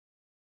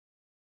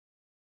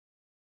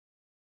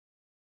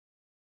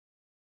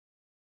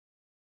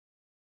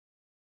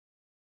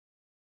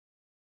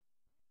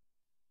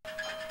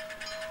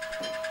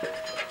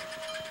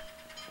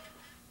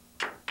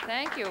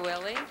Thank you,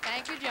 Willie.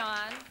 Thank you,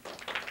 John.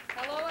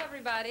 Hello,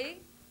 everybody.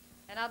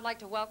 And I'd like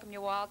to welcome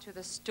you all to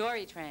the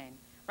Story Train,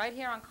 right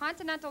here on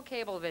Continental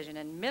Cablevision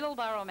in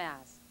Middleboro,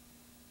 Mass.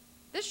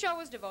 This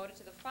show is devoted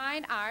to the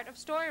fine art of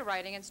story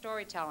writing and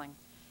storytelling.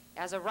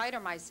 As a writer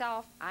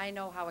myself, I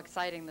know how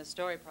exciting the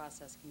story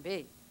process can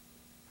be.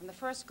 From the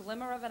first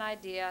glimmer of an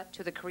idea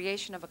to the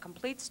creation of a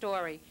complete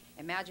story,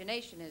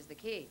 imagination is the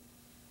key.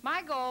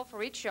 My goal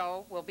for each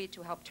show will be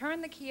to help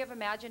turn the key of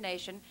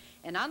imagination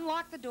and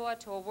unlock the door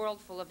to a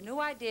world full of new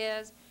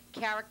ideas,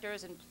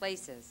 characters, and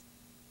places.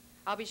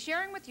 I'll be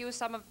sharing with you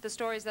some of the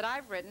stories that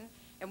I've written,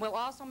 and we'll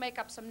also make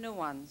up some new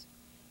ones.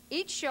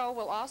 Each show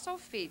will also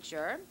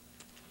feature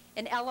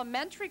an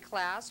elementary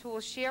class who will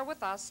share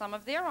with us some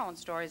of their own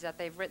stories that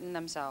they've written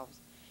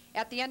themselves.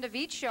 At the end of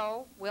each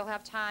show, we'll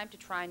have time to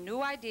try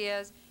new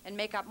ideas and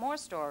make up more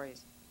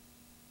stories.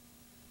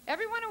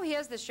 Everyone who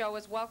hears this show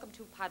is welcome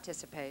to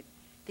participate.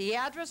 The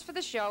address for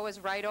the show is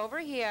right over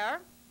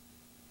here,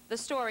 the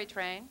Story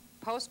Train,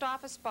 Post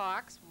Office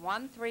Box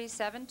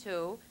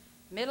 1372,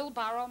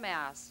 Middleboro,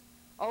 Mass.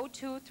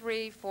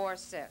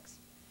 02346.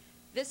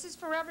 This is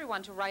for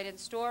everyone to write in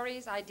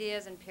stories,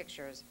 ideas, and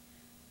pictures.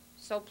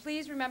 So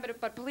please remember to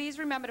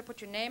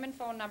put your name and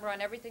phone number on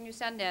everything you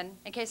send in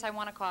case I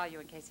want to call you,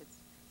 in case it's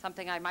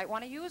something I might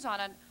want to use on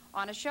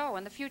a show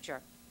in the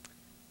future.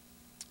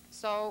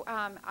 So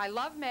I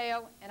love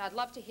mail, and I'd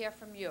love to hear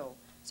from you.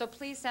 So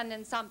please send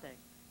in something.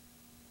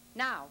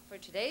 Now, for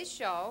today's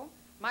show,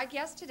 my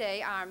guests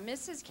today are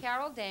Mrs.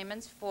 Carol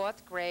Damon's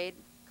 4th grade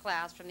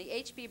class from the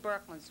HB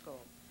Burkland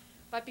School.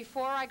 But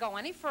before I go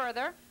any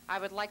further, I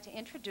would like to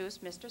introduce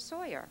Mr.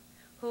 Sawyer,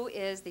 who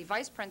is the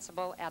vice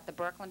principal at the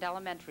Burkland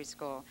Elementary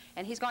School.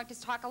 And he's going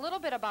to talk a little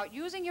bit about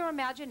using your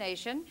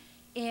imagination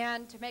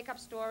and to make up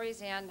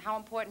stories and how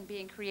important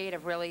being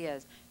creative really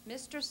is.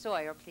 Mr.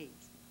 Sawyer,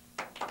 please.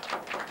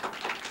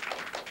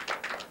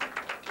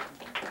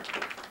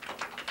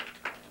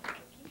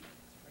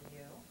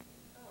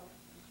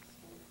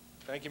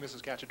 Thank you,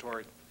 Mrs.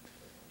 Cacciatore.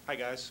 Hi,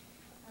 guys.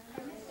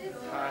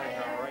 Hi,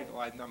 all right.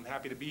 Well, I'm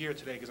happy to be here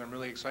today because I'm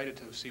really excited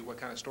to see what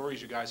kind of stories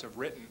you guys have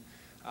written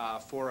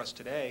for us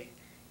today.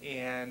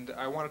 And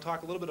I want to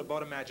talk a little bit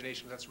about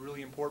imagination, because that's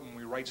really important when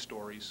we write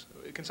stories.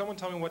 Can someone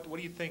tell me what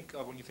do you think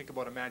of when you think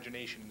about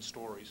imagination in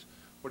stories?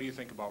 What do you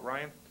think about?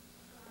 Ryan?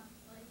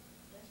 Like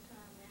just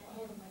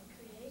to imagine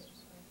and create.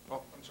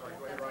 Oh, I'm sorry.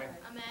 Go ahead, Ryan.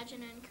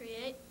 Imagine and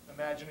create.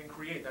 Imagine and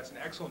create. That's an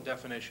excellent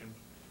definition.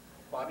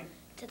 Bobby?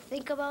 To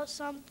think about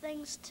some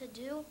things to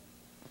do.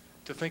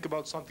 To think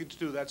about something to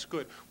do, that's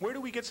good. Where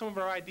do we get some of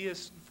our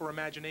ideas for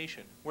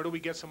imagination? Where do we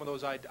get some of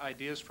those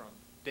ideas from?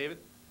 David?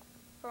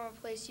 From a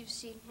place you've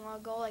seen long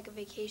ago, like a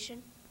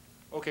vacation.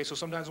 Okay, so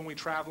sometimes when we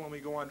travel and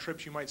we go on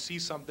trips, you might see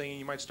something and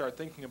you might start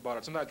thinking about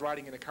it. Sometimes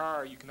riding in a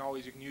car, you can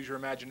use your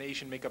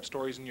imagination, make up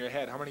stories in your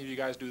head. How many of you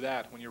guys do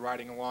that when you're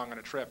riding along on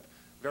a trip?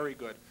 Very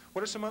good.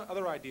 What are some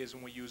other ideas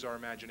when we use our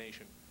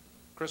imagination?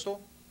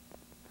 Crystal?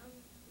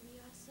 We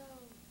also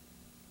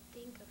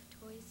think of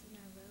toys in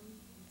our room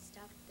and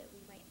stuff that we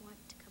might want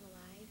to come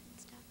alive and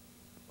stuff.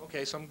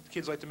 Okay, some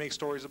kids like to make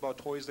stories about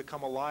toys that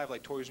come alive,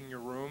 like toys in your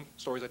room,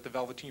 stories like the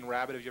Velveteen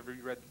Rabbit. Have you ever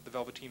read the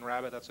Velveteen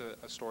Rabbit? That's a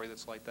story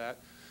that's like that.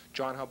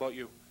 John, how about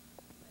you?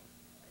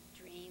 Like a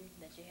dream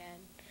that you had,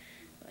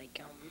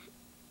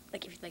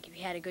 like if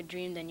you had a good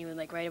dream, then you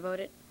would write about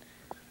it.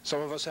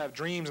 Some of us have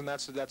dreams, and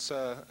that's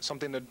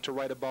something to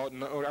write about.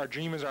 And our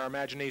dream is our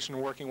imagination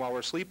working while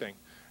we're sleeping,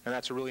 and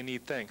that's a really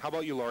neat thing. How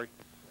about you, Laurie?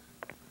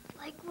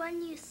 Like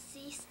when you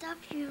see stuff,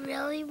 you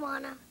really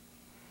want to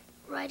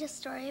write a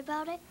story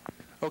about it.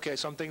 Okay,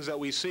 some things that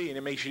we see,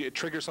 and it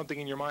triggers something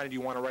in your mind, and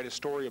you want to write a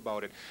story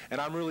about it.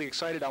 And I'm really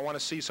excited. I want to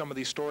see some of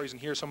these stories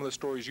and hear some of the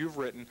stories you've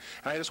written.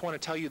 And I just want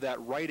to tell you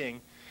that writing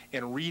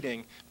and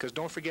reading, because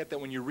don't forget that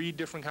when you read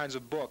different kinds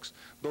of books,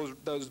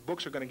 those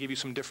books are going to give you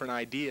some different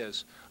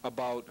ideas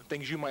about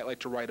things you might like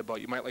to write about.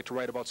 You might like to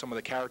write about some of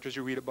the characters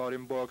you read about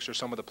in books, or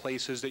some of the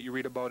places that you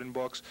read about in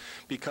books,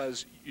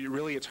 because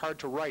it's hard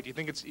to write. You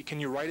think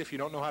can you write if you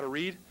don't know how to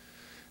read?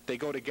 They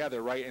go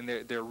together, right? And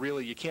they're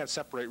really, you can't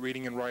separate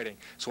reading and writing.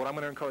 So what I'm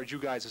going to encourage you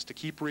guys is to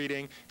keep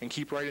reading and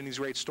keep writing these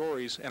great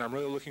stories, and I'm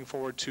really looking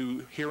forward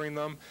to hearing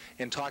them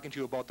and talking to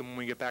you about them when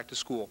we get back to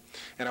school.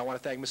 And I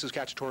want to thank Mrs.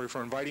 Cacciatore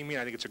for inviting me.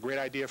 I think it's a great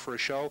idea for a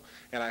show,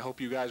 and I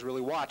hope you guys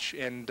really watch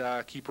and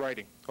keep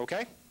writing.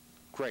 Okay?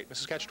 Great.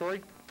 Mrs.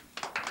 Cacciatore?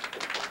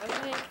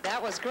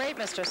 That was great,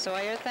 Mr.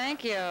 Sawyer.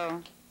 Thank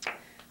you.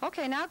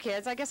 Okay, now,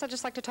 kids, I guess I'd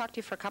just like to talk to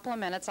you for a couple of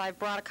minutes. I've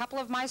brought a couple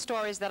of my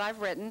stories that I've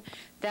written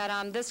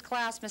that this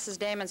class, Mrs.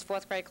 Damon's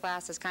 4th grade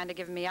class, has kind of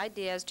given me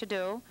ideas to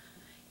do.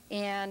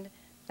 And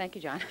thank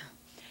you, John.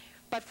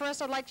 But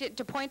first, I'd like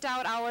to point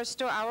out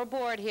our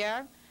board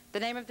here. The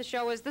name of the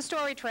show is The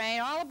Story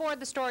Train. All aboard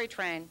the Story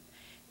Train.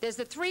 There's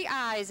the 3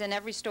 I's in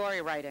every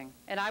story writing.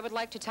 And I would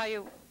like to tell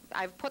you,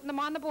 I've put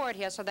them on the board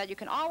here so that you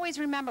can always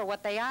remember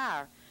what they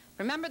are.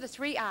 Remember the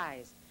 3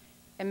 I's.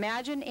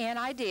 Imagine an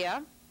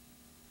idea.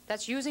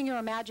 That's using your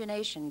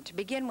imagination. To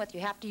begin with, you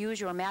have to use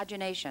your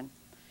imagination.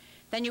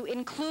 Then you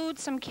include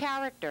some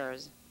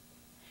characters.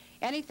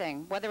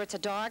 Anything, whether it's a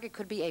dog, it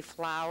could be a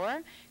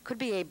flower, could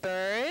be a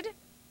bird,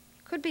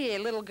 could be a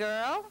little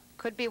girl,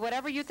 could be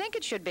whatever you think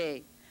it should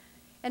be.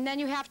 And then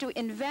you have to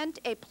invent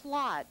a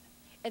plot.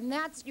 And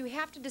you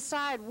have to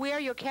decide where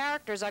your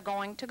characters are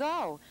going to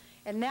go.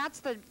 And that's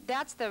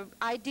the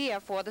idea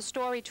for the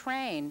story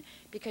train,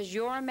 because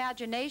your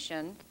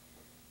imagination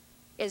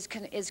is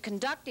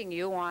conducting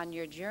you on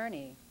your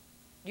journey.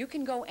 You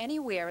can go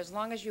anywhere as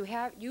long as you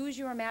use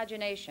your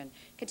imagination.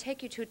 It can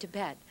take you to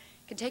Tibet,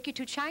 it can take you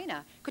to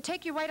China, it could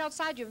take you right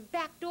outside your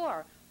back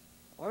door,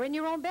 or in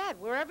your own bed.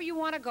 Wherever you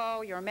want to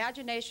go, your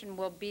imagination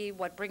will be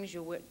what brings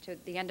you to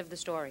the end of the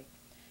story.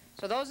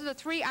 So those are the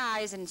 3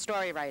 I's in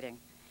story writing.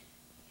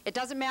 It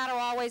doesn't matter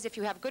always if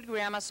you have good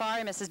grammar.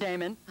 Sorry, Mrs.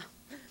 Damon.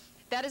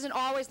 That isn't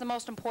always the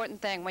most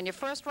important thing. When you're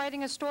first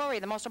writing a story,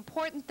 the most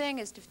important thing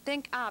is to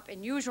think up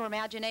and use your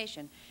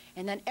imagination,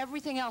 and then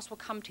everything else will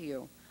come to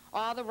you.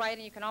 All the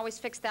writing, you can always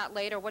fix that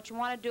later. What you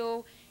want to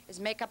do is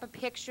make up a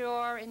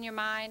picture in your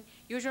mind,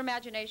 use your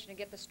imagination to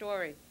get the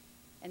story,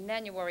 and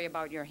then you worry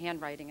about your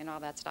handwriting and all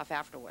that stuff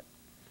afterward.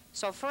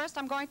 So first,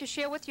 I'm going to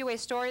share with you a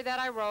story that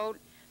I wrote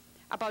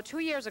about 2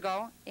 years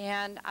ago,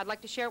 and I'd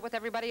like to share it with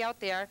everybody out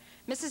there.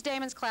 Mrs.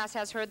 Damon's class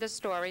has heard this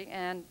story,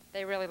 and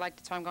they really liked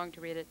it, so I'm going to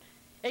read it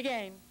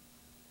again.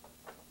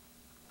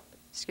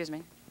 Excuse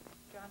me.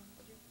 John,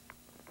 would you?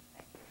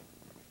 Thank you.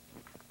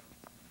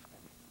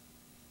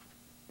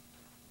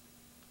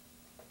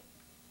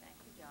 Thank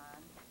you,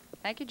 John.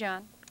 Thank you,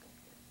 John.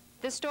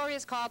 This story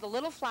is called The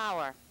Little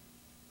Flower.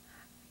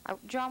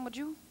 John, could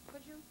you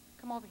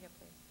come over here,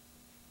 please?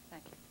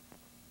 Thank you.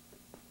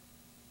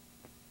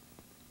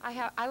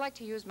 I like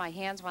to use my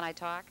hands when I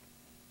talk.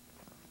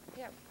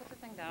 Here, put the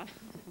thing down.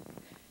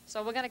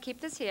 So we're going to keep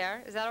this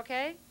here. Is that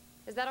okay?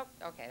 Is that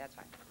okay? That's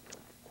fine.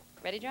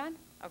 Ready, John?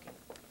 Okay.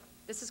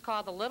 This is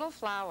called The Little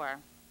Flower.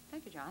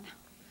 Thank you, John.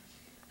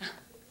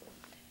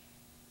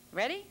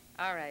 Ready?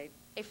 All right.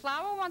 A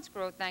flower once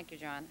grew, thank you,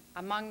 John,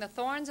 among the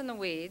thorns and the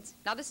weeds.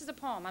 Now, this is a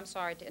poem. I'm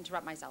sorry to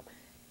interrupt myself.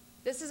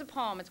 This is a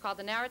poem. It's called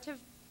the narrative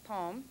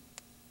poem.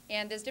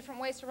 And there's different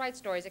ways to write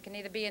stories. It can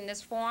either be in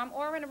this form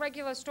or in a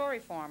regular story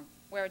form,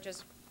 where it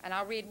just, and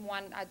I'll read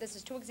one. This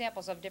is 2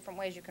 examples of different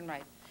ways you can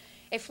write.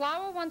 A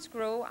flower once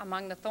grew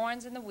among the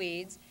thorns and the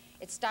weeds.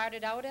 It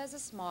started out as a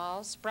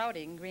small,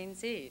 sprouting green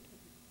seed.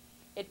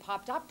 It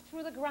popped up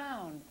through the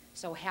ground,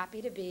 so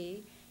happy to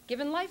be,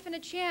 given life and a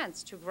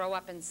chance to grow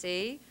up and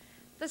see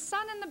the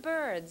sun and the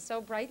birds, so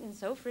bright and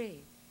so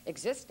free,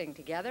 existing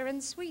together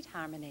in sweet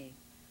harmony.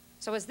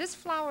 So as this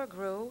flower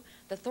grew,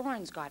 the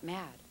thorns got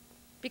mad,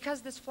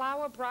 because this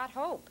flower brought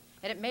hope,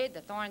 and it made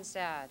the thorns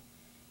sad.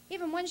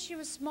 Even when she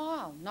was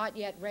small, not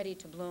yet ready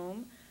to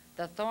bloom,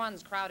 the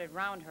thorns crowded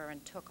round her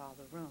and took all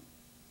the room.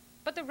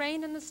 But the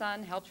rain and the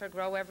sun helped her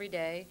grow every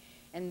day,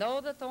 and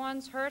though the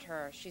thorns hurt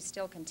her, she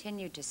still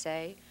continued to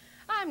say,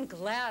 I'm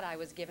glad I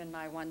was given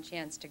my one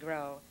chance to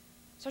grow.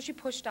 So she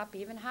pushed up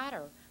even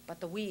harder, but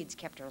the weeds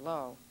kept her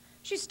low.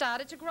 She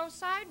started to grow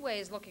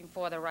sideways, looking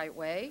for the right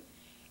way,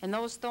 and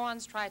those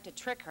thorns tried to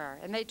trick her,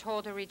 and they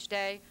told her each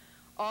day,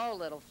 oh,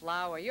 little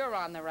flower, you're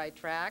on the right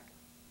track.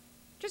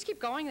 Just keep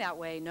going that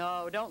way.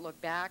 No, don't look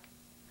back.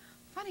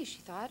 Funny, she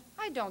thought,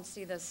 I don't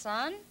see the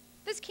sun.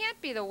 This can't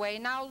be the way.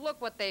 Now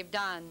look what they've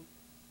done.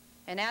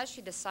 And as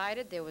she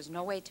decided there was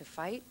no way to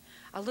fight,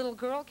 a little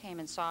girl came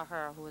and saw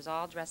her who was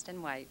all dressed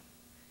in white.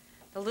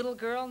 The little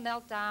girl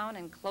knelt down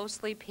and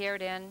closely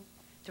peered in.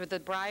 Through the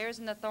briars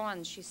and the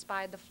thorns, she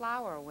spied the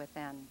flower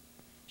within.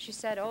 She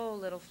said, oh,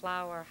 little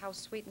flower, how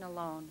sweet and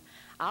alone.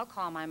 I'll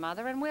call my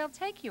mother and we'll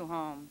take you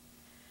home.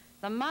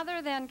 The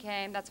mother then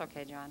came, that's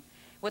okay, John,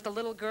 with the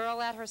little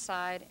girl at her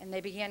side, and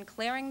they began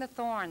clearing the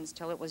thorns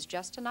till it was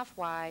just enough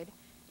wide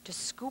to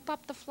scoop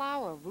up the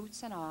flower,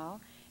 roots and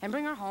all, and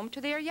bring her home to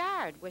their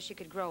yard where she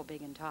could grow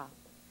big and tall.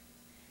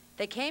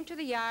 They came to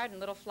the yard and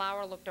little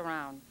flower looked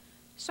around.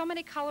 So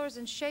many colors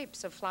and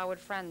shapes of flowered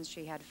friends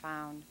she had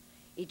found.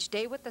 Each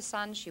day with the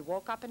sun she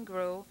woke up and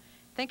grew,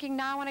 thinking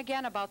now and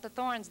again about the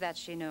thorns that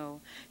she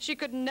knew. She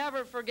could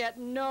never forget,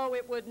 no,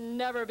 it would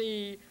never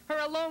be her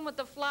alone with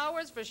the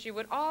flowers, for she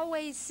would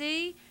always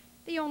see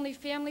the only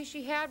family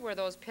she had were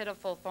those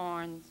pitiful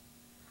thorns.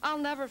 I'll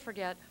never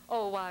forget,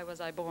 oh, why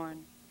was I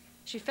born?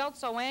 She felt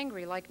so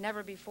angry like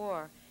never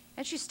before,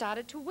 and she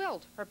started to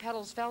wilt. Her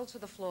petals fell to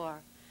the floor.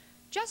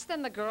 Just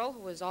then the girl,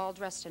 who was all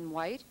dressed in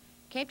white,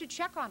 came to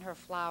check on her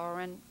flower,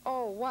 and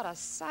oh, what a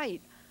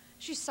sight!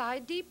 She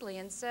sighed deeply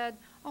and said,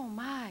 oh,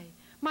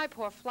 my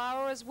poor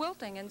flower is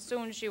wilting, and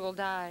soon she will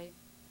die.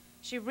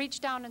 She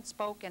reached down and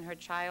spoke in her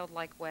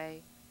childlike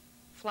way.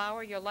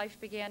 Flower, your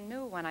life began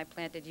new when I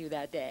planted you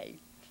that day.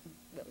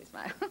 Lily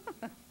smiled.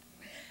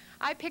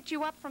 I picked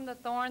you up from the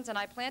thorns and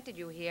I planted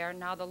you here.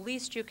 Now the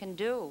least you can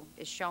do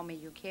is show me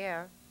you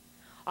care.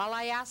 All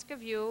I ask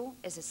of you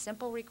is a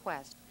simple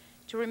request,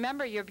 to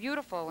remember you're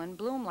beautiful and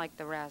bloom like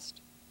the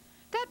rest.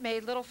 That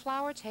made little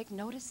flower take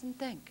notice and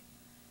think.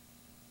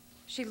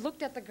 She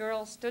looked at the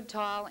girl, stood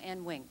tall,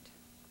 and winked.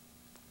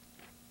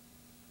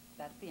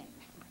 That's the end.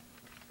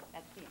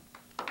 That's the end.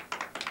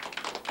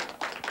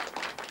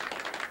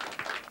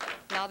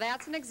 Now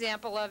that's an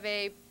example of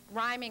a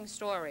rhyming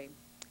story.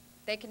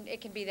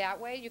 It can be that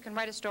way. You can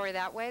write a story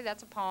that way.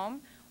 That's a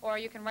poem. Or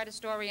you can write a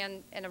story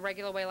in a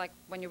regular way, like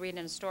when you read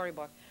in a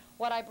storybook.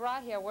 What I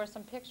brought here were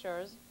some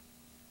pictures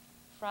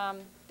from,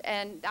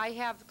 and I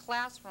have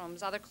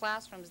classrooms, other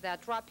classrooms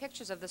that draw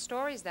pictures of the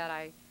stories that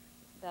I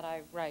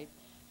write.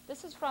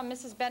 This is from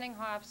Mrs.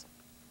 Benninghoff's.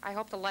 I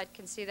hope the light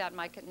can see that,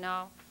 Mike.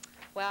 No.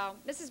 Well,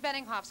 Mrs.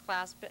 Benninghoff's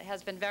class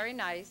has been very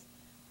nice.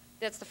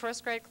 It's the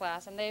first grade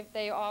class, and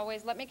they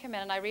always let me come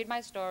in, and I read my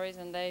stories,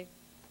 and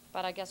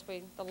but I guess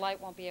the light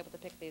won't be able to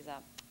pick these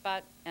up.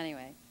 But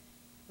anyway,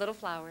 little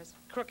flowers,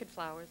 crooked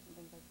flowers, and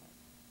things like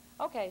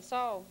that. Okay,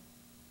 so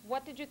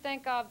what did you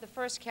think of the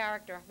first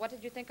character? What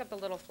did you think of the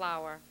little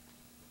flower?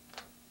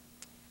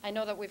 I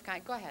know that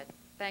go ahead.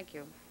 Thank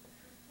you.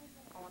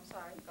 Oh, I'm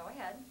sorry. Go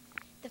ahead.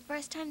 The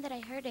first time that I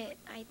heard it,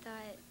 I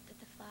thought that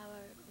the flower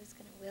was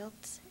going to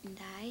wilt and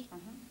die.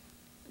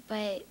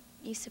 But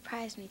you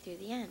surprised me through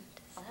the end.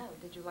 So. Oh,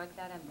 did you like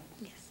that ending?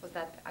 Yes. Was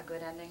that a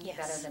good ending? Yes.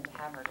 Better than to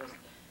have her just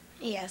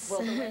yes.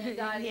 wilt away and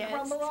die and Yes.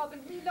 crumble up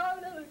and be done.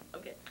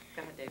 Okay.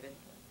 Go ahead, David.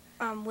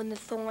 When the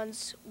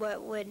thorns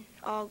would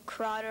all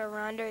crowd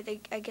around her,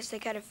 I guess they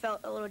kind of felt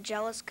a little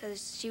jealous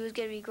because she was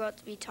going to grow up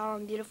to be tall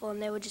and beautiful,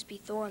 and they would just be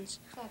thorns.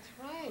 That's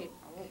right.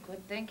 Oh,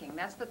 good thinking.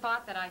 That's the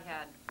thought that I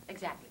had.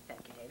 Exactly.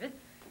 Thank you, David.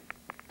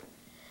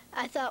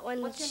 I thought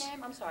when... What's your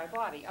name? I'm sorry,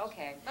 Bobby.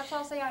 Okay. Let's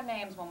all say our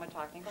names when we're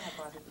talking. Go ahead,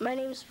 Bobby. My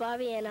name's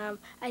Bobby, and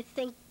I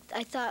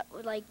thought,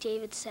 like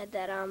David said,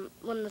 that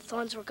when the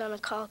thorns were going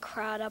to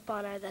crowd up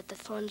on her, that the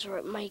thorns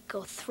might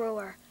go through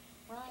her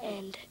Right.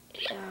 and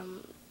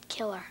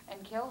kill her.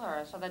 And kill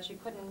her so that she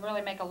couldn't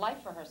really make a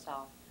life for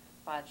herself.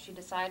 But she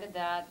decided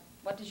that...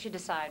 What did she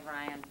decide,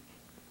 Ryan?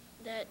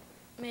 That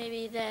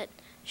maybe that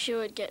she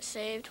would get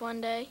saved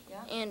one day,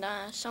 Yeah.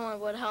 and someone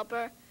would help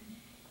her.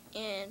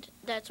 And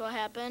that's what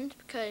happened,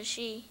 because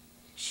she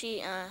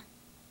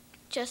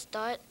just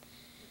thought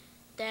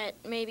that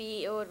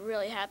maybe it would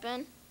really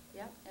happen,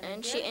 Yeah.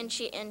 and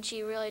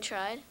she really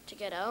tried to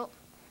get out.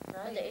 Right.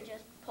 But they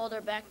just pulled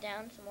her back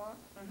down some more.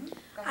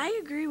 Go ahead. I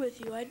agree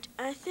with you.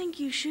 I think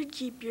you should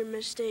keep your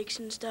mistakes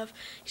and stuff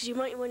because you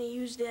might want to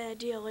use the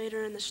idea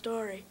later in the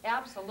story.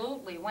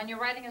 Absolutely. When you're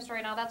writing a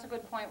story, now that's a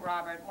good point,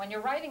 Robert. When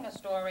you're writing a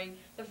story,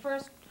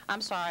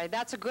 I'm sorry,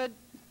 that's a good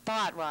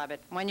thought,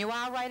 Robert. When you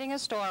are writing a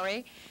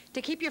story,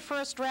 to keep your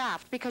first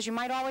draft, because you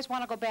might always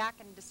want to go back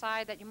and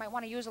decide that you might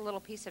want to use a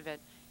little piece of it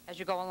as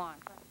you go along.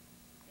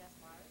 Yes,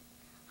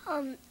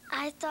 Laurie?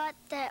 I thought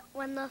that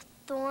when the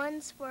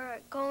thorns were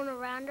going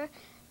around her,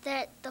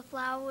 that the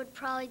flower would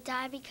probably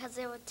die because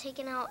they were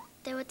taking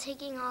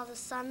all the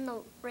sun,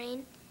 the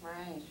rain.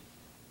 Right.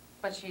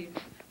 But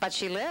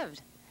she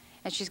lived.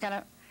 And she's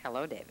gonna...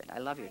 Hello, David. I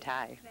love your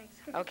tie. Thanks.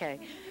 Okay.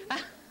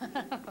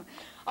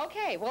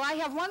 Okay, well, I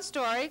have one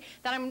story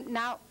that I'm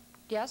now...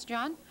 Yes,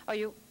 John?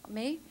 Oh,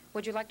 me?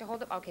 Would you like to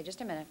hold it? Okay,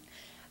 just a minute.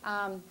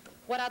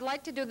 What I'd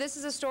like to do, this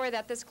is a story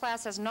that this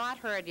class has not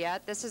heard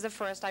yet. This is the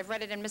first. I've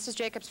read it in Mrs.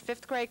 Jacobs'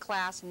 5th grade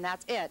class, and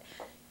that's it.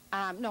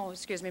 No,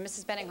 excuse me,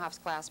 Mrs. Benninghoff's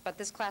class, but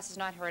this class has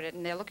not heard it,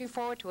 and they're looking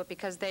forward to it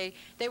because they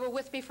were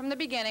with me from the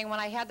beginning when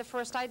I had the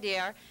first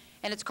idea,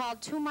 and it's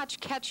called Too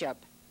Much Ketchup.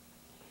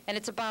 And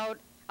it's about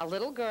a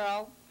little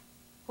girl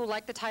who,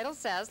 like the title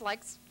says,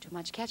 likes too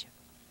much ketchup.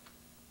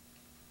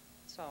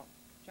 So,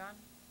 John,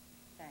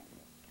 thank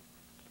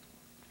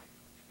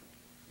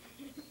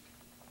you.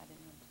 I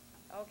didn't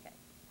know. Okay.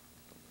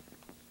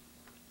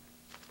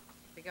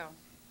 Here we go.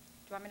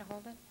 Do you want me to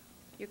hold it?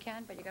 You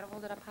can, but you got to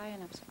hold it up high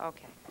enough.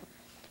 Okay.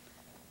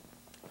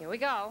 Here we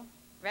go.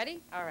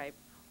 Ready? All right.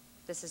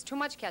 This is Too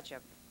Much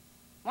Ketchup.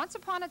 Once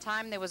upon a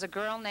time, there was a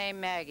girl named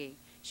Maggie.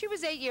 She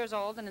was 8 years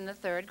old and in the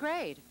 3rd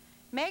grade.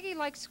 Maggie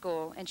liked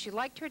school, and she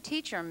liked her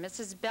teacher,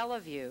 Mrs.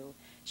 Bellevue.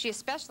 She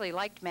especially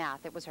liked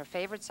math. It was her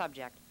favorite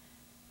subject.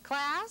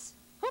 Class,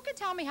 who can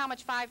tell me how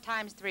much 5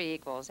 times 3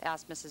 equals?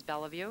 Asked Mrs.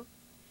 Bellevue.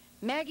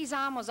 Maggie's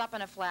arm was up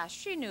in a flash.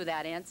 She knew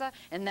that answer,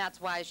 and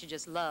that's why she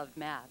just loved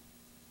math.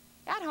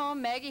 At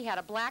home, Maggie had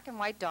a black and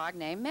white dog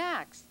named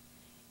Max.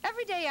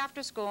 Every day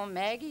after school,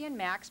 Maggie and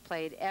Max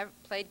played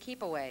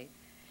keep-away.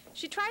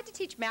 She tried to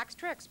teach Max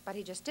tricks, but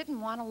he just didn't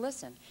want to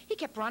listen. He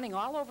kept running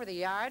all over the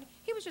yard.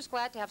 He was just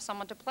glad to have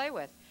someone to play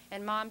with.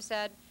 And Mom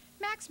said,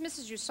 Max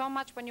misses you so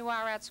much when you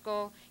are at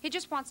school. He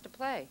just wants to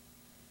play.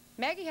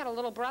 Maggie had a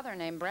little brother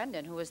named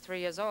Brendan who was 3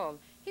 years old.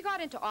 He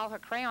got into all her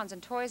crayons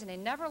and toys, and he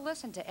never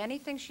listened to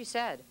anything she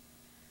said.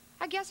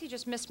 I guess he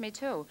just missed me,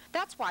 too.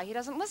 That's why he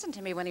doesn't listen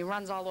to me when he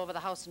runs all over the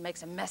house and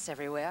makes a mess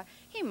everywhere.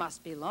 He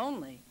must be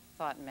lonely,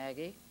 thought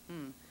Maggie.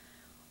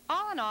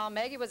 All in all,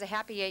 Maggie was a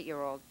happy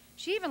 8-year-old.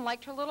 She even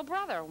liked her little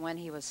brother when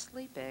he was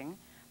sleeping.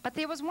 But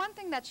there was one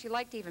thing that she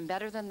liked even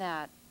better than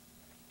that.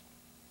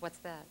 What's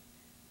that?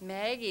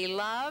 Maggie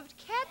loved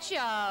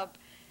ketchup.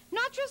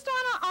 Not just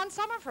on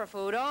some of her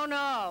food. Oh,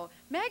 no.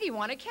 Maggie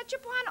wanted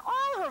ketchup on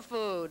all her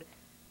food.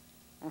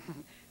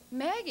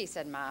 Maggie,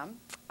 said Mom,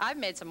 I've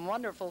made some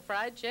wonderful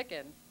fried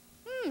chicken.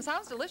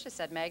 Sounds delicious,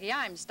 said Maggie.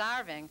 I'm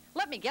starving.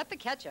 Let me get the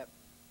ketchup.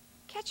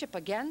 Ketchup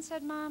again,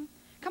 said Mom.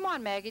 Come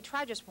on, Maggie,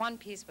 try just one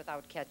piece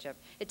without ketchup.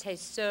 It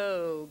tastes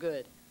so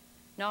good.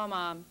 No,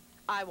 Mom,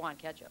 I want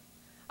ketchup.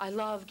 I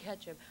love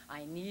ketchup.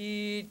 I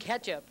need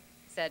ketchup,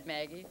 said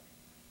Maggie.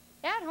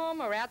 At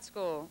home or at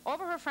school,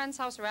 over her friend's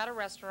house or at a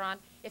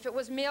restaurant, if it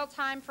was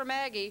mealtime for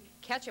Maggie,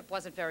 ketchup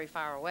wasn't very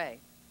far away.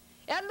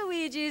 At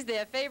Luigi's,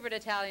 their favorite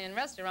Italian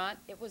restaurant,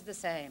 it was the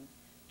same.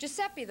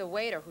 Giuseppe, the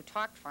waiter who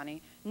talked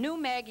funny, knew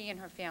Maggie and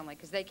her family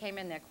because they came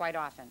in there quite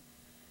often.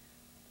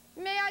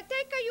 May I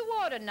take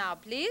your order now,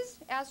 please?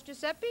 Asked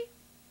Giuseppe.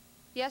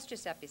 Yes,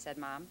 Giuseppe, said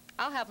Mom.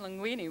 I'll have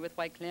linguine with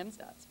white clam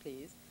sauce,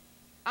 please.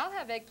 I'll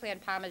have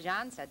eggplant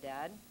parmesan, said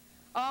Dad.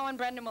 Oh, and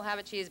Brendan will have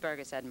a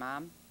cheeseburger, said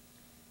Mom.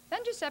 Then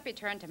Giuseppe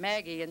turned to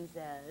Maggie and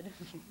said, and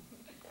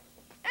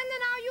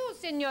then are you,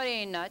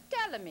 Signorina,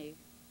 telling me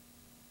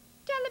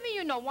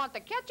you don't want the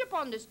ketchup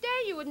on this day?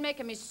 You would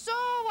make me so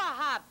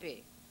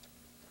happy.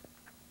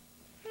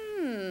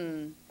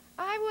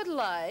 I would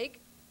like...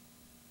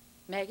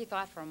 Maggie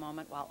thought for a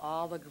moment while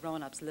all the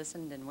grown-ups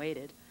listened and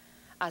waited.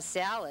 A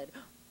salad,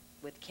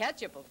 with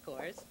ketchup, of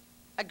course.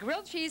 A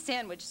grilled cheese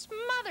sandwich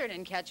smothered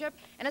in ketchup,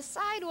 and a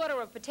side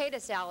order of potato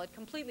salad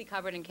completely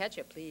covered in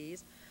ketchup,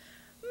 please.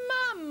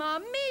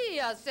 Mamma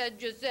mia, said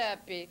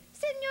Giuseppe.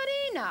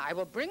 Signorina, I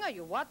will bring her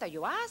you what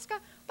you ask her,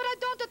 but I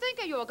don't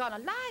think you are gonna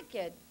like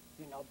it.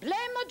 You know, blame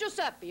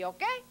Giuseppe,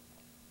 okay?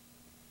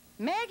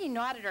 Maggie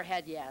nodded her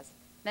head yes.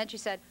 Then she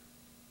said,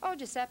 oh,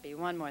 Giuseppe,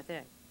 one more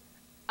thing.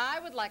 I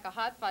would like a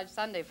hot fudge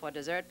sundae for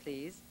dessert,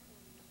 please.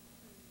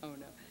 Oh,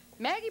 no.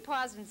 Maggie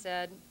paused and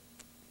said,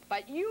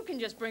 but you can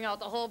just bring out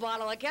the whole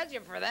bottle of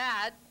ketchup for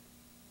that.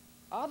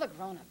 All the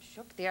grown-ups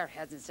shook their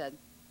heads and said,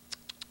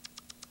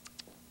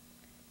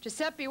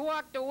 Giuseppe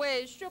walked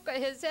away, shook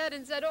his head,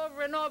 and said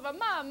over and over,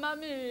 Mamma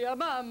mia,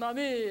 Mamma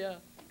mia.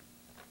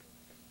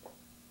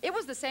 It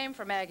was the same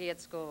for Maggie at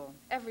school,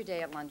 every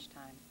day at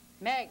lunchtime.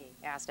 Maggie,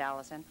 asked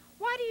Allison,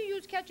 why do you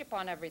use ketchup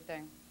on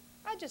everything?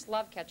 I just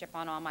love ketchup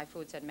on all my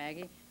food, said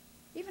Maggie.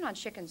 Even on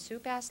chicken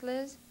soup, asked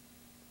Liz.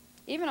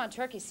 Even on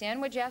turkey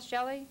sandwich, asked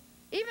Shelley.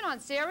 Even on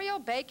cereal,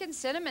 bacon,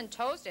 cinnamon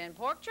toast, and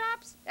pork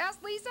chops,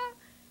 asked Lisa.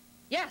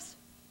 Yes.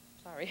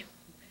 Sorry.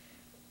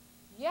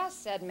 Yes,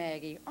 said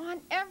Maggie,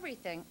 on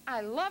everything.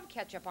 I love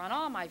ketchup on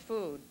all my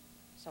food.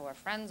 So her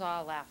friends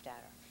all laughed at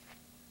her.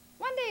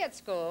 One day at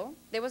school,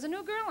 there was a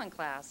new girl in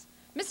class.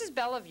 Mrs.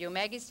 Bellevue,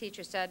 Maggie's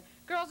teacher, said,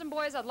 girls and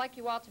boys, I'd like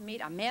you all to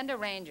meet Amanda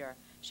Ranger.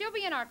 She'll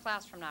be in our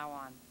class from now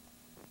on.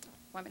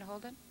 Want me to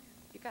hold it?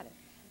 You got it.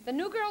 The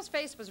new girl's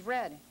face was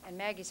red, and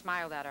Maggie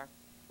smiled at her.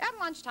 At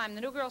lunchtime,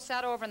 the new girl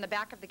sat over in the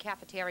back of the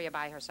cafeteria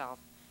by herself.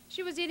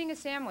 She was eating a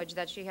sandwich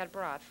that she had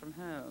brought from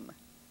home.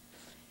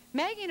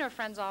 Maggie and her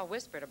friends all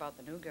whispered about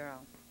the new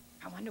girl.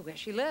 I wonder where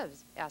she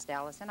lives, asked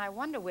Allison. I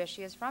wonder where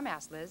she is from,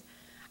 asked Liz.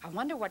 I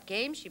wonder what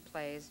game she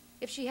plays,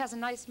 if she has a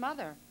nice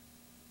mother.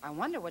 I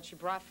wonder what she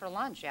brought for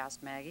lunch,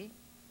 asked Maggie.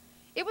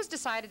 It was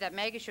decided that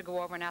Maggie should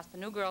go over and ask the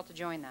new girl to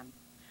join them.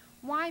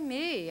 Why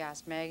me,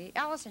 asked Maggie.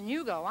 Allison,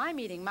 you go. I'm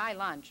eating my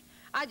lunch.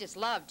 I just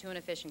love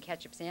tuna fish and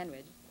ketchup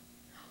sandwich.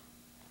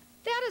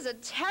 That is a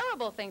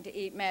terrible thing to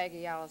eat,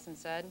 Maggie, Allison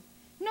said.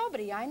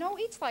 Nobody I know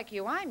eats like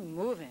you. I'm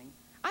moving.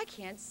 I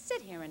can't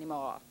sit here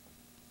anymore.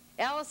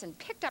 Allison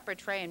picked up her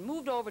tray and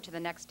moved over to the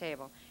next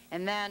table.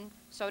 And then,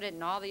 so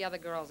did all the other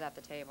girls at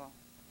the table.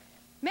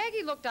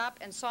 Maggie looked up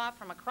and saw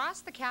from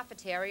across the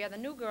cafeteria the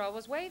new girl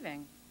was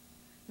waving.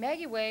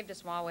 Maggie waved a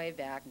small wave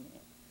back.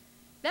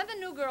 Then the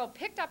new girl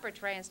picked up her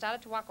tray and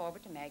started to walk over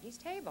to Maggie's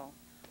table.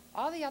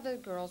 All the other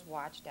girls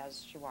watched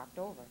as she walked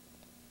over.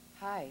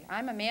 Hi,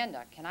 I'm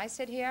Amanda. Can I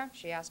sit here?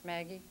 She asked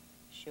Maggie.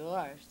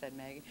 Sure, said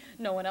Maggie.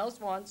 No one else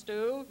wants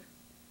to.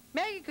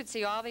 Maggie could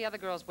see all the other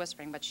girls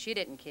whispering, but she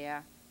didn't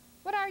care.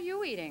 What are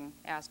you eating?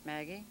 Asked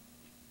Maggie.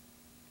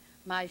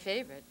 My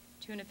favorite,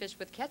 tuna fish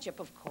with ketchup,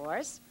 of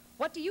course.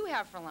 What do you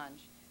have for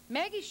lunch?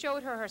 Maggie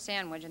showed her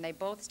sandwich, and they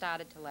both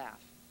started to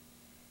laugh.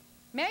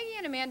 Maggie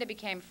and Amanda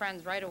became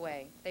friends right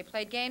away. They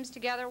played games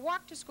together,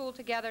 walked to school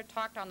together,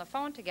 talked on the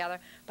phone together,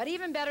 but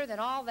even better than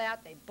all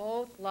that, they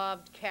both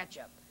loved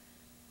ketchup.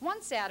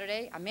 One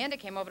Saturday, Amanda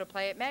came over to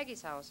play at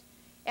Maggie's house.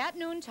 At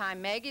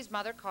noontime, Maggie's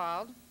mother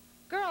called,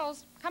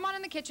 Girls, come on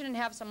in the kitchen and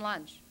have some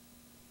lunch.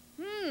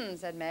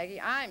 Said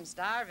Maggie, I'm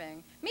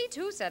starving. Me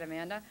too, said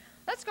Amanda.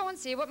 Let's go and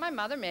see what my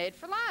mother made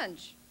for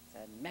lunch,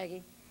 said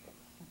Maggie.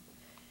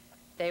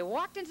 They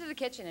walked into the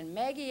kitchen, and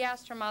Maggie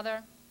asked her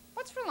mother,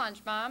 What's for lunch,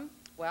 Mom?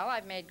 Well,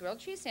 I've made grilled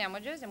cheese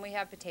sandwiches, and we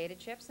have potato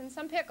chips and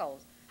some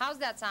pickles. How's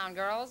that sound,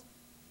 girls?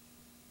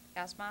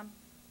 Asked Mom.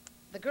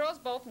 The girls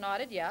both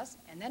nodded yes,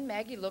 and then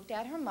Maggie looked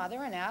at her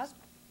mother and asked,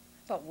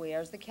 But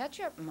where's the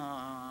ketchup,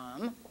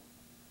 Mom?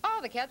 Oh,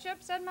 the ketchup,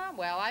 said Mom.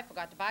 Well, I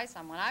forgot to buy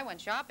some when I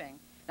went shopping.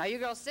 Now you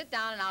girls sit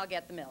down and I'll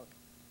get the milk.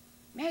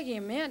 Maggie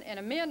and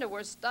Amanda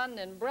were stunned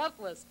and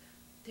breathless.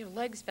 Their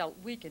legs felt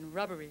weak and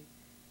rubbery.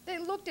 They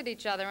looked at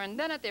each other and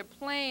then at their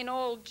plain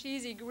old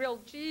cheesy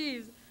grilled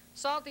cheese,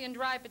 salty and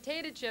dry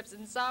potato chips,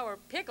 and sour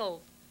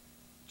pickles.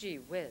 Gee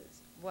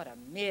whiz, what a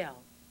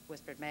meal,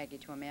 whispered Maggie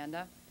to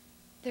Amanda.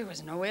 There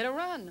was nowhere to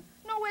run,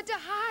 nowhere to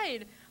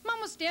hide. Mom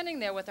was standing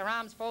there with her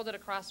arms folded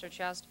across her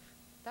chest.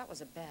 That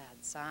was a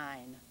bad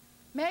sign.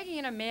 Maggie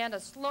and Amanda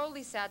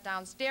slowly sat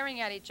down,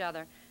 staring at each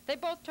other. They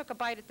both took a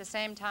bite at the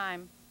same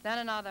time, then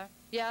another,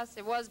 Yes,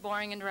 it was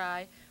boring and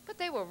dry, but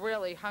they were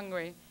really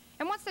hungry.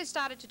 And once they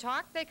started to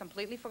talk, they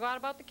completely forgot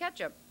about the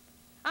ketchup.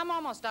 I'm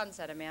almost done,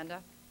 said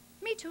Amanda.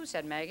 Me too,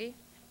 said Maggie.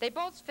 They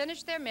both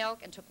finished their milk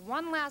and took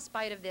one last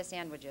bite of their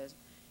sandwiches.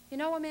 You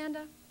know,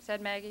 Amanda,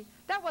 said Maggie,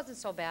 that wasn't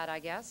so bad, I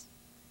guess.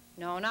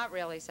 No, not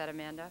really, said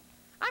Amanda.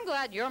 I'm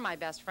glad you're my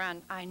best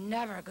friend. I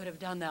never could have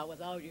done that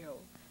without you,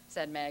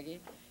 said Maggie.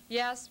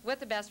 Yes, with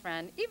the best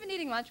friend. Even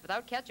eating lunch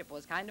without ketchup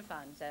was kind of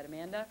fun, said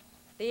Amanda.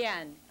 The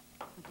end.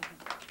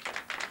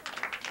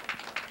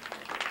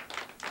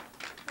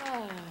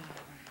 Oh.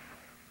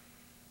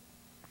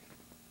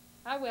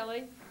 Hi,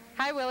 Willie.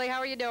 Hi, Willie. How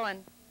are you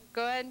doing?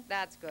 Good?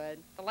 That's good.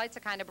 The lights are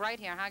kind of bright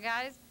here, huh,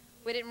 guys?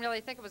 We didn't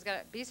really think it was going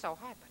to be so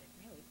hot, but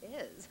it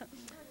really is.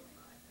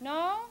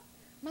 No?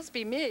 Must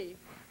be me.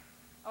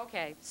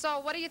 Okay, so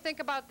what do you think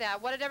about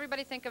that? What did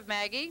everybody think of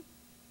Maggie?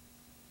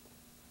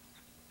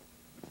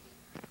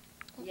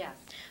 Yes.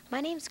 My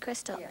name's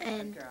Crystal, Yeah,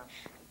 and good girl.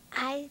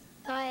 I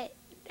thought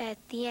at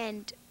the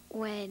end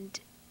when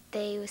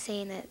they were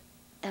saying that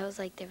that was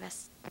like their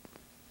best,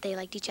 they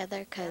liked each other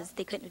because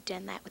they couldn't have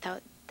done that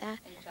without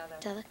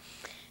Each other.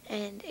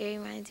 And it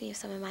reminds me of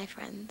some of my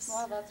friends.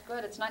 Well, that's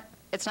good.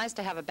 It's nice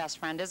to have a best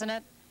friend, isn't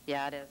it?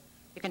 Yeah, it is.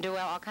 You can do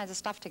all kinds of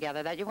stuff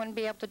together that you wouldn't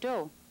be able to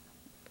do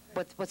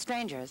with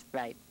strangers.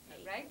 Right.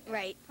 Right?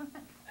 Right.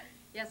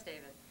 Yes,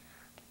 David.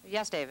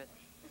 Yes, David.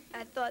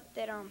 I thought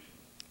that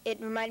it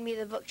reminded me of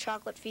the book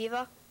Chocolate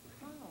Fever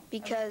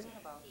because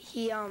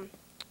he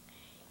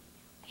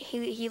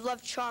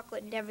loved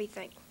chocolate and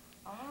everything.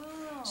 Oh.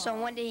 So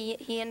one day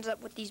he ends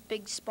up with these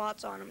big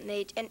spots on him, and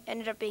they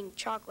ended up being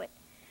chocolate.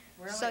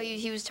 Really? So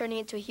he was turning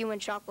into a human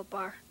chocolate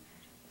bar.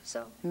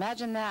 So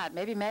Imagine that.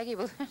 Maybe Maggie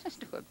will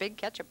do a big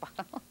ketchup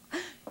bottle.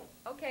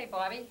 Okay,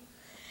 Bobby.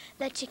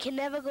 That you can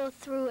never go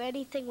through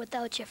anything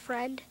without your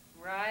friend.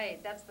 Right.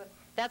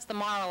 That's the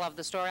moral of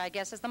the story, I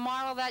guess. Is the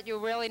moral that you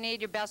really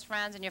need your best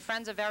friends, and your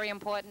friends are very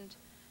important?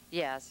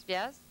 Yes.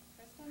 Yes?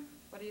 Kristen?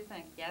 What do you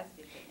think? Yes?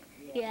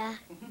 Yeah.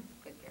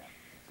 Good girl.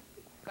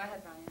 Go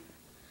ahead,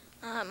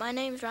 Ryan. My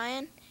name's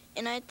Ryan,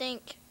 and I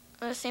think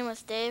the same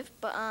with Dave,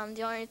 but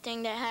the only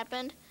thing that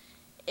happened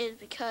is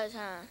because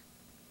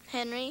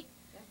Henry.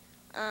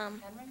 Henry?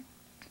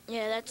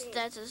 Yeah,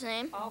 that's his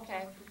name.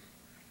 Okay.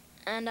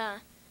 And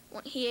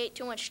when he ate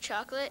too much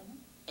chocolate,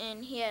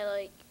 and he had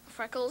like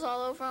freckles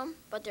all over him,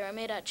 but they were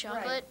made out of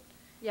chocolate. Right.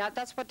 Yeah,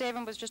 that's what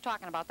David was just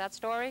talking about, that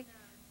story.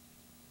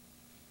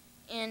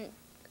 And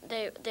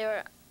there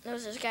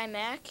was this guy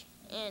Mac,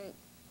 and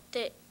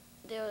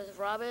there was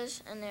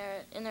robbers, and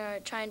they're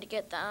trying to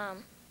get the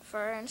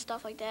fur and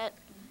stuff like that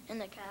in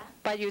the car.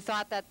 But you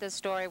thought that this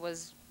story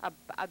was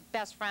a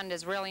best friend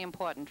is really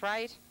important,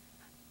 right?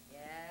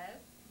 Yes.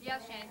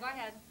 Yes, Shane, go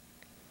ahead.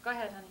 Go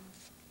ahead,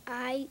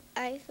 honey.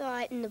 I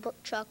thought in the book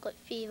Chocolate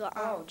Fever.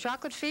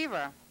 Chocolate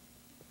fever.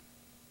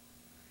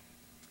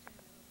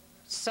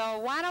 So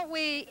why don't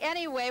we,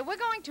 anyway, we're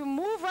going to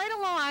move right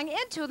along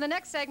into the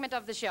next segment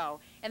of the show.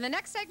 And the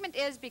next segment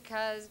is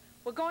because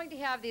we're going to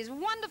have these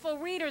wonderful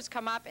readers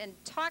come up and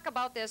talk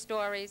about their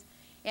stories.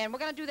 And we're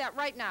going to do that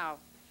right now.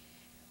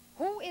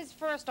 Who is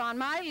first on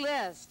my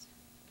list?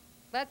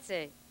 Let's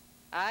see.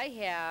 I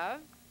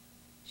have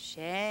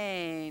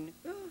Shane.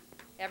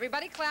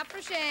 Everybody clap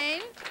for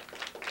Shane.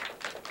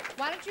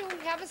 Why don't you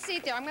have a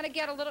seat there? I'm going to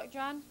get a little,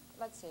 John,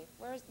 let's see.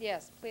 Where's,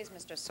 yes, please,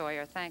 Mr.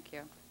 Sawyer, thank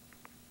you.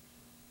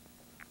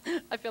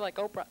 I feel like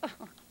Oprah.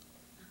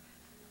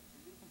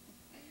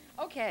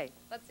 Okay,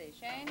 let's see.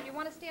 Shane, you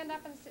want to stand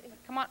up and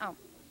come on? Oh,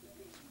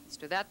 let's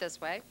do that this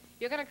way.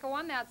 You're going to go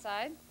on that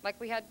side like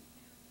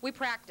we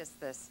practiced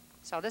this.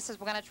 So this is,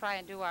 we're going to try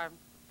and do our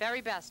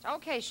very best.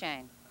 Okay,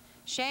 Shane.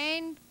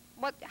 Shane,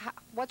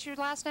 what's your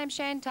last name,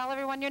 Shane? Tell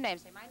everyone your name.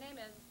 Say,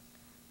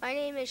 My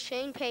name is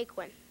Shane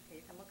Paquin. Okay,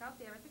 you can look out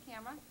there at the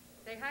camera.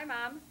 Say hi,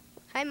 Mom.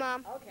 Hi,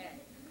 Mom. Okay.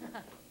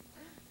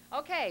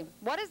 Okay,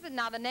 what is the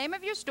name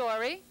of your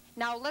story?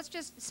 Now, let's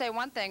just say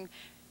one thing.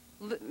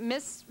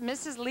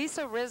 Mrs.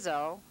 Lisa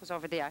Rizzo, who's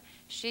over there,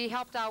 she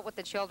helped out with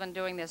the children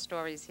doing their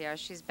stories here.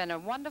 She's been a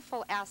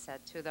wonderful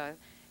asset to the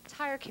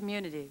entire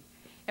community.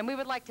 And we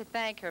would like to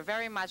thank her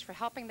very much for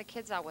helping the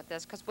kids out with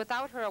this, because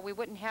without her, we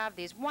wouldn't have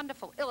these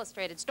wonderful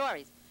illustrated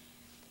stories.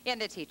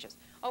 And the teachers.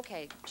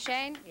 Okay,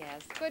 Shane?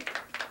 Yes. Good.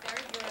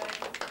 Very good.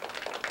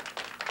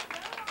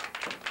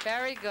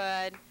 Very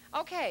good.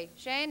 Okay,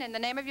 Shane, and the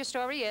name of your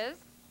story is?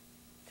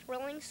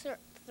 Thrilling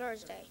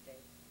Thursday.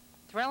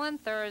 Thrillin'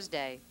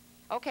 Thursday.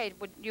 Okay,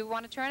 would you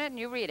want to turn it and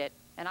you read it,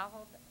 and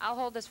I'll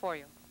hold this for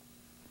you.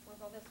 We'll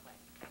go this way.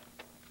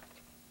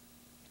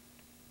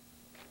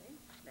 Okay,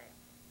 there.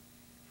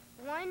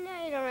 One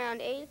night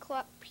around 8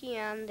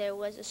 p.m., there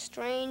was a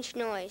strange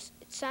noise.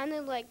 It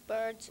sounded like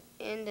birds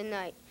in the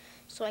night.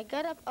 So I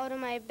got up out of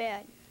my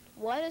bed.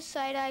 What a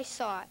sight I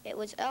saw. It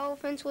was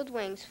elephants with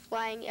wings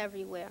flying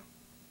everywhere.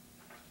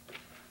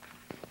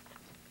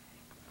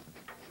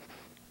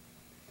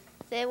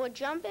 They were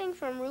jumping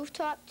from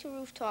rooftop to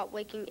rooftop,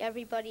 waking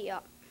everybody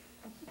up.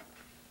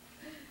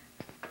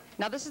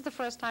 Now, this is the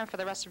first time for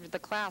the rest of the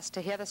class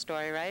to hear the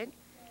story, right?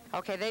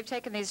 Okay, they've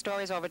taken these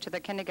stories over to the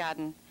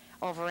kindergarten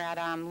over at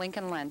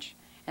Lincoln Lynch.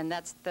 And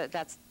that's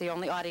the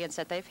only audience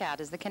that they've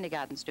had is the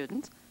kindergarten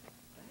students.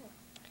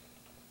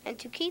 And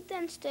to keep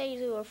them steady,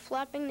 they were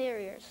flapping their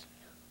ears.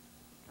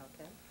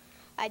 Okay.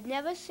 I'd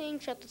never seen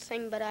such a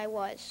thing, but I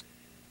was.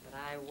 But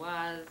I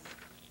was.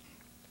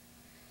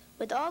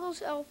 With all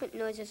those elephant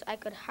noises, I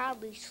could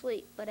hardly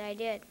sleep, but I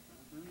did.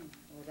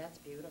 Oh, that's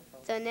beautiful.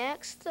 The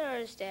next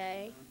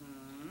Thursday,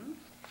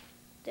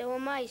 there were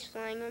mice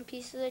flying on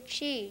pieces of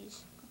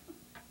cheese.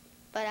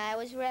 But I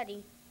was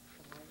ready.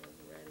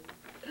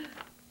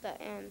 The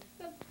end.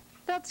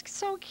 That's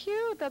so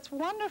cute. That's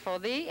wonderful.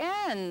 The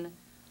end.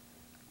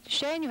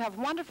 Shane, you have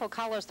wonderful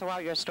colors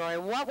throughout your story.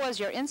 What was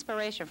your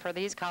inspiration for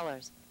these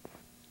colors?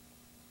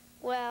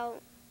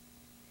 Well,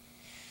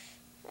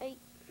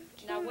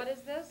 Now, what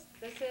is this?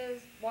 This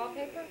is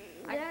wallpaper?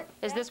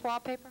 Is this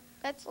wallpaper?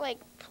 That's like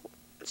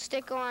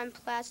stick-on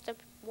plastic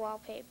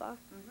wallpaper.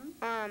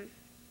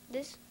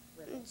 This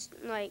is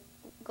like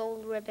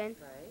gold ribbon.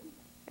 Right.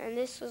 And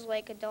this was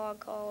like a dog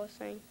collar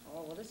thing.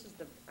 Oh, well, this is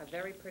a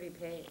very pretty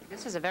page.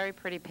 This is a very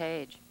pretty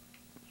page.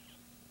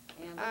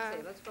 And let's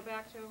see, let's go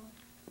back to,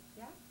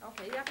 yeah?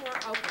 Okay, you have to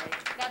work, okay.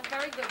 That's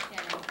very good,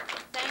 Shannon.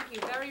 Thank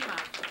you very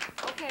much.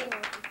 Okay.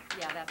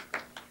 Yeah, that's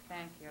good.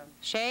 Thank you.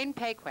 Shane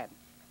Paquin.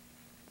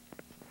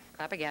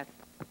 Clap again.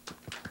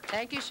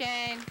 Thank you,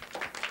 Shane.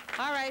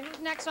 All right, who's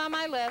next on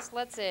my list?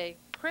 Let's see.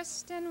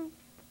 Kristen.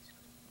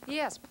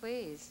 Yes,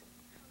 please.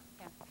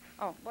 Yeah.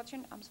 Oh, what's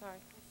your, I'm sorry.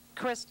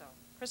 Crystal.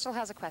 Crystal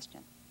has a question.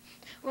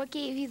 What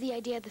gave you the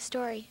idea of the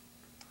story?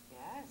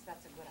 Yes,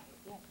 that's a good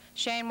idea.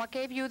 Shane, what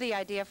gave you the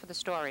idea for the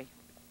story?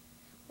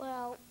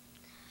 Well,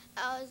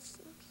 I was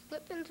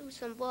flipping through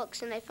some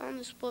books, and I found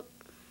this book.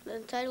 The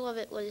title of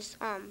it was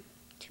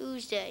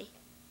Tuesday.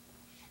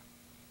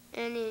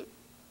 And it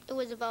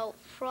was about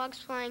frogs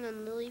flying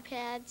on lily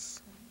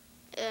pads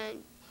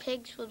and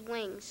pigs with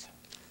wings.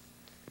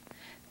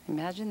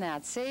 Imagine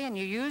that. See, and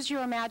you use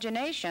your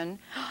imagination,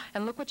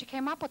 and look what you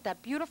came up with,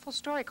 that beautiful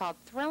story called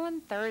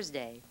Thrillin'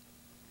 Thursday.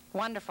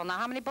 Wonderful. Now,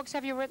 how many books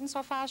have you written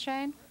so far,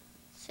 Shane?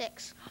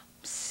 6.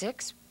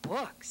 6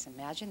 books.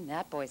 Imagine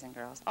that, boys and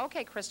girls.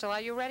 Okay, Crystal, are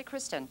you ready,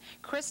 Kristen?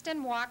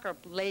 Kristen Walker,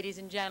 ladies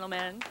and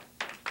gentlemen.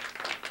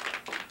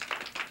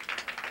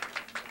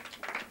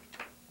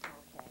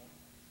 Okay.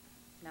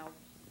 Now,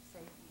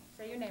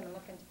 say your name and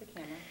look into the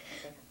camera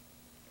and say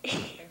hi.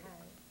 Say hi.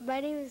 My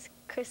name is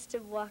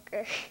Kristen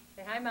Walker.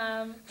 Say hi,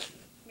 Mom.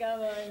 Come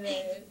on,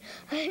 baby.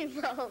 Hi,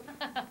 Mom.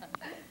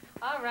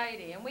 All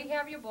righty, and we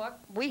have your book.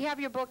 We have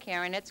your book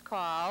here, and it's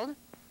called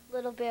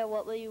Little Bear,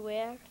 What Will You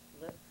Wear?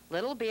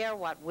 Little Bear,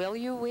 What Will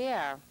You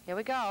Wear? Here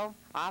we go.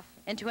 Off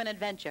into an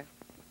adventure.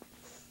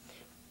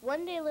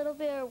 One day, Little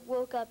Bear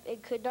woke up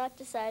and could not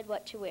decide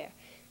what to wear.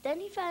 Then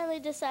he finally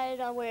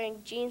decided on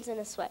wearing jeans and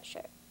a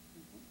sweatshirt.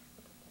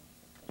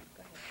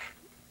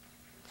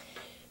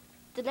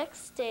 The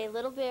next day,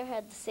 Little Bear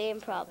had the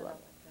same problem.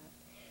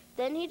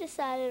 Then he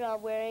decided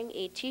on wearing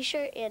a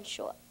t-shirt and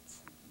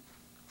shorts.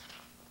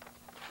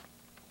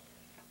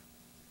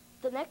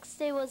 The next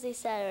day was a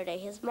Saturday.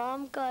 His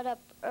mom got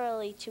up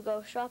early to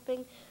go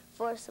shopping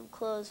for some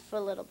clothes for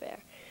Little Bear.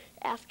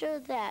 After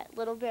that,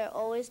 Little Bear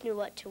always knew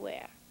what to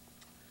wear.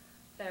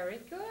 Very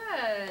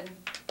good.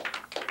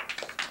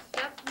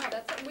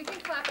 We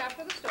can clap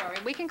after the story.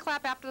 We can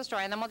clap after the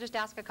story, and then we'll just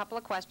ask a couple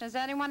of questions.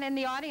 Does anyone in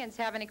the audience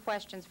have any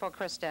questions for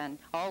Kristen?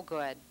 Oh,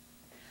 good.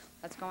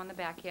 Let's go in the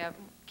back here.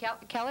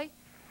 Kelly?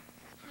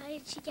 How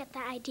did she get the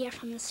idea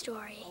from the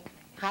story? Okay.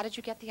 How did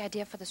you get the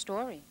idea for the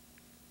story?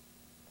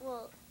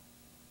 Well,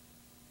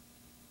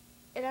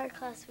 in our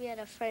class, we had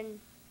a friend,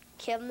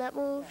 Kim, that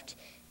moved,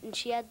 and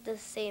she had the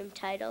same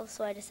title,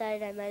 so I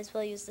decided I might as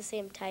well use the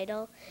same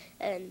title.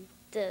 And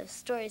the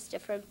story's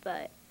different,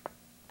 but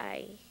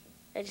I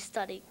just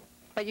thought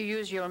But you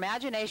used your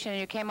imagination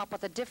and you came up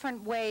with a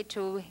different way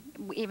to,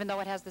 even though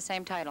it has the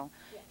same title,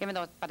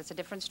 but it's a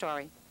different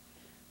story.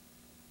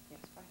 Yes,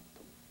 go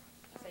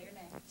ahead. Say your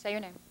name. Say your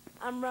name.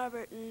 I'm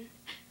Robert, and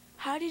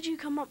how did you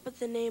come up with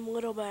the name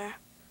Little Bear?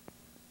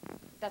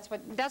 That's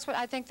what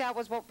I think that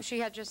was what she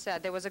had just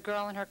said. There was a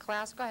girl in her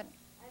class. Go ahead.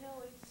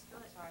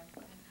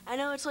 I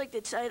know it's like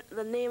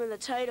the name of the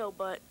title,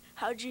 but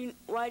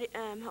why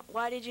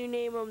did you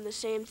name them the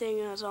same thing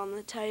as on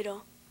the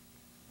title?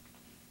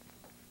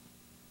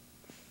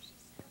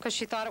 Because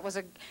she thought it was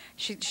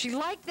she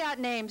liked that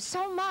name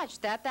so much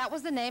that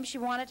was the name she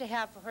wanted to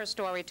have for her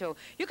story too.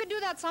 You could do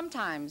that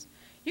sometimes.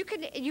 You're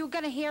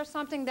going to hear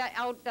something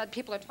that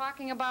people are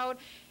talking about,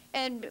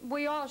 and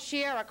we all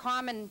share a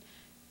common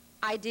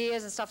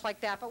ideas and stuff like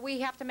that, but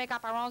we have to make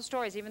up our own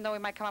stories, even though we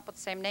might come up with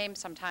the same names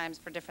sometimes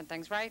for different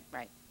things, right?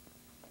 Right.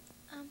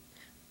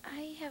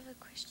 I have a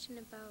question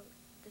about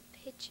the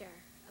picture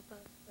above.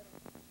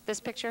 This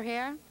picture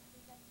here?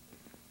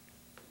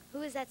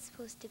 Who is that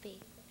supposed to be?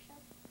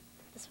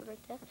 this one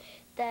right there,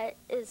 that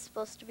is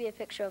supposed to be a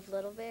picture of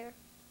Little Bear.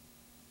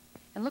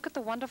 And look at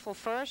the wonderful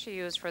fur she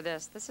used for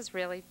this. This is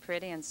really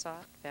pretty and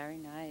soft. Very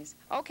nice.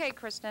 Okay,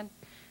 Kristen.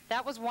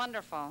 That was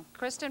wonderful.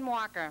 Kristen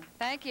Walker.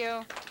 Thank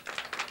you.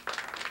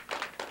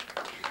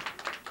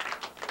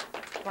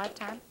 What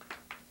time?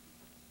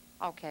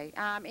 Okay.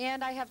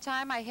 And I have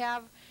time. I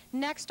have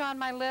Next on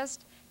my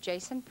list,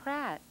 Jason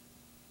Pratt.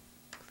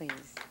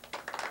 Please.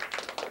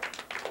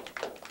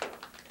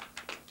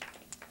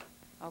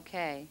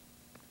 Okay.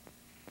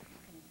 You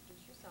can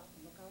introduce yourself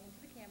and look out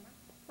into the camera.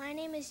 My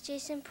name is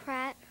Jason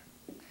Pratt.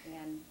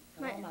 And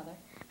hello, Mother.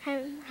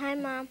 Hi,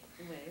 Mom.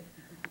 Wave.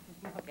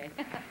 Okay.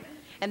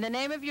 And the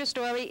name of your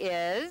story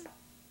is?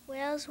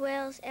 Whales,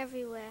 whales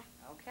everywhere.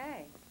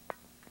 Okay.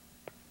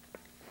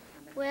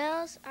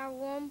 Whales are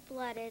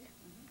warm-blooded.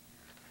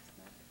 It's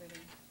not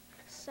pretty.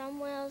 Some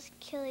whales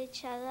kill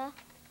each other.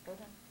 Hold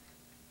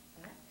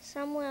on.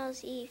 Some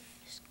whales eat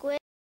squid.